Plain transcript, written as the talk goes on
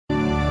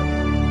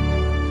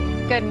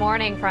Good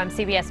morning from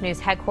CBS News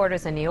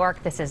headquarters in New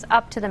York. This is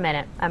Up to the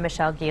Minute. I'm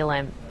Michelle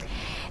Geelan.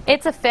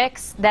 It's a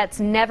fix that's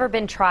never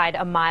been tried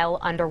a mile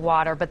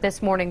underwater, but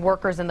this morning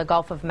workers in the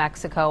Gulf of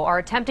Mexico are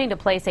attempting to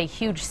place a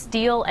huge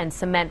steel and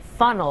cement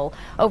funnel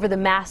over the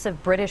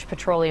massive British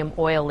petroleum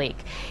oil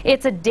leak.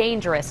 It's a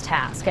dangerous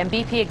task, and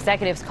BP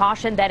executives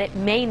caution that it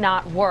may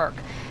not work.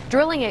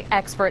 Drilling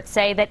experts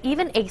say that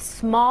even a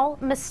small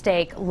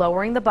mistake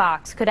lowering the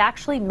box could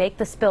actually make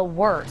the spill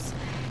worse.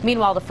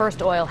 Meanwhile, the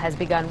first oil has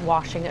begun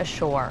washing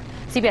ashore.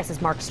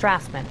 CBS's Mark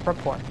Strassman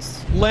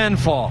reports.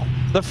 Landfall.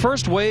 The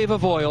first wave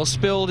of oil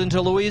spilled into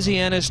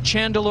Louisiana's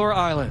Chandeleur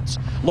Islands.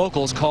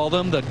 Locals call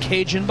them the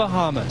Cajun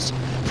Bahamas.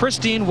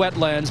 Pristine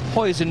wetlands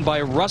poisoned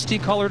by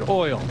rusty-colored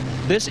oil.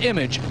 This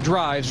image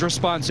drives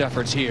response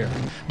efforts here.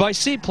 By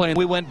seaplane,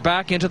 we went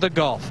back into the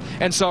Gulf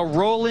and saw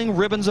rolling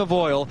ribbons of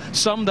oil,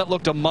 some that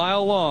looked a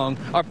mile long,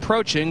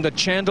 approaching the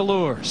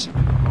Chandeleurs.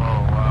 Oh,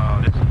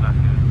 wow, this is not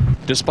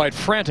good. Despite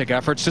frantic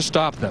efforts to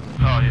stop them.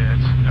 Oh, yeah,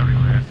 it's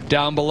everywhere.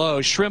 Down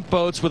below, shrimp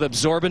boats with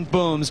absorbent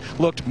booms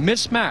looked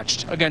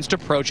mismatched against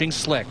approaching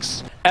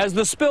slicks. As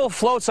the spill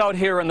floats out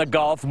here in the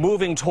Gulf,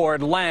 moving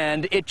toward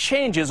land, it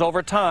changes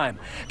over time,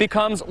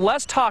 becomes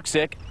less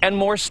toxic and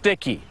more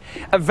sticky.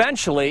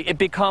 Eventually, it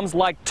becomes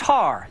like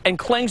tar and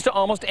clings to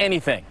almost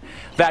anything.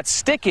 That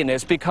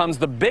stickiness becomes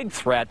the big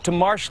threat to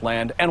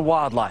marshland and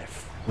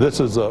wildlife.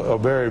 This is a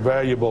very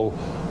valuable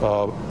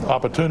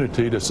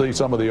opportunity to see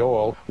some of the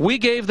oil. We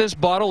gave this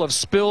bottle of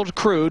spilled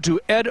crude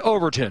to Ed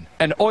Overton,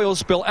 an oil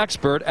spill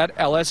expert at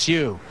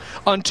LSU.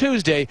 On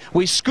Tuesday,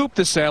 we scooped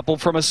the sample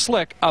from a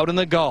slick out in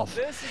the Gulf.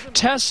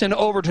 Tests in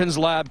Overton's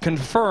lab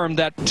confirmed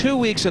that 2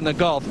 weeks in the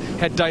Gulf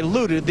had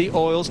diluted the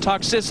oil's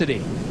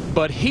toxicity.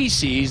 But he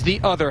sees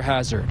the other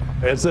hazard.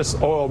 As this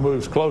oil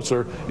moves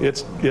closer,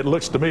 it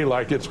looks to me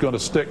like it's going to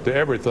stick to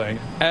everything.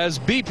 As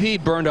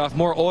BP burned off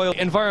more oil,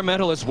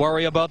 environmentalists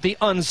worry about the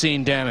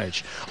unseen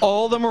damage,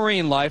 all the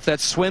marine life that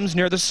swims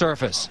near the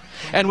surface.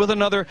 And with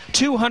another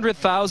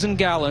 200,000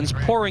 gallons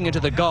pouring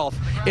into the Gulf,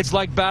 it's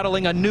like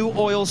battling a new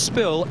oil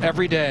spill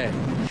every day.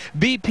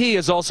 BP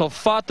has also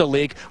fought the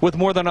leak with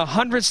more than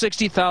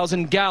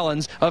 160,000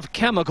 gallons of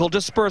chemical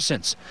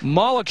dispersants.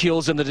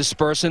 Molecules in the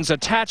dispersants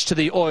attach to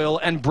the oil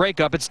and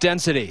break up its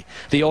density.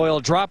 The oil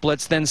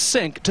droplets then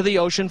sink to the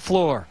ocean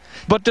floor.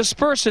 But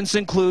dispersants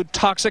include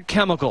toxic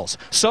chemicals,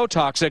 so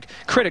toxic,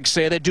 critics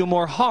say they do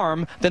more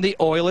harm than the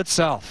oil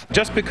itself.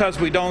 Just because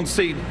we don't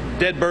see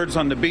dead birds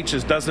on the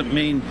beaches doesn't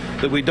mean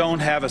that we don't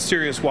have a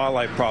serious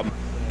wildlife problem.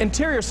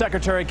 Interior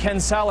Secretary Ken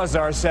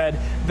Salazar said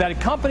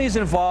that companies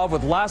involved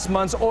with last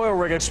month's oil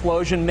rig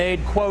explosion made,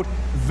 quote,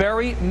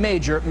 very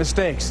major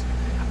mistakes.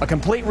 A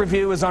complete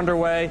review is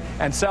underway,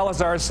 and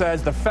Salazar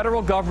says the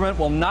federal government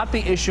will not be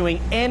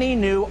issuing any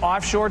new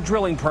offshore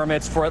drilling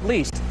permits for at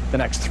least the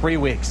next 3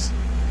 weeks.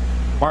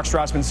 Mark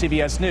Strassman,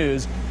 CBS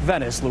News,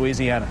 Venice,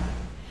 Louisiana.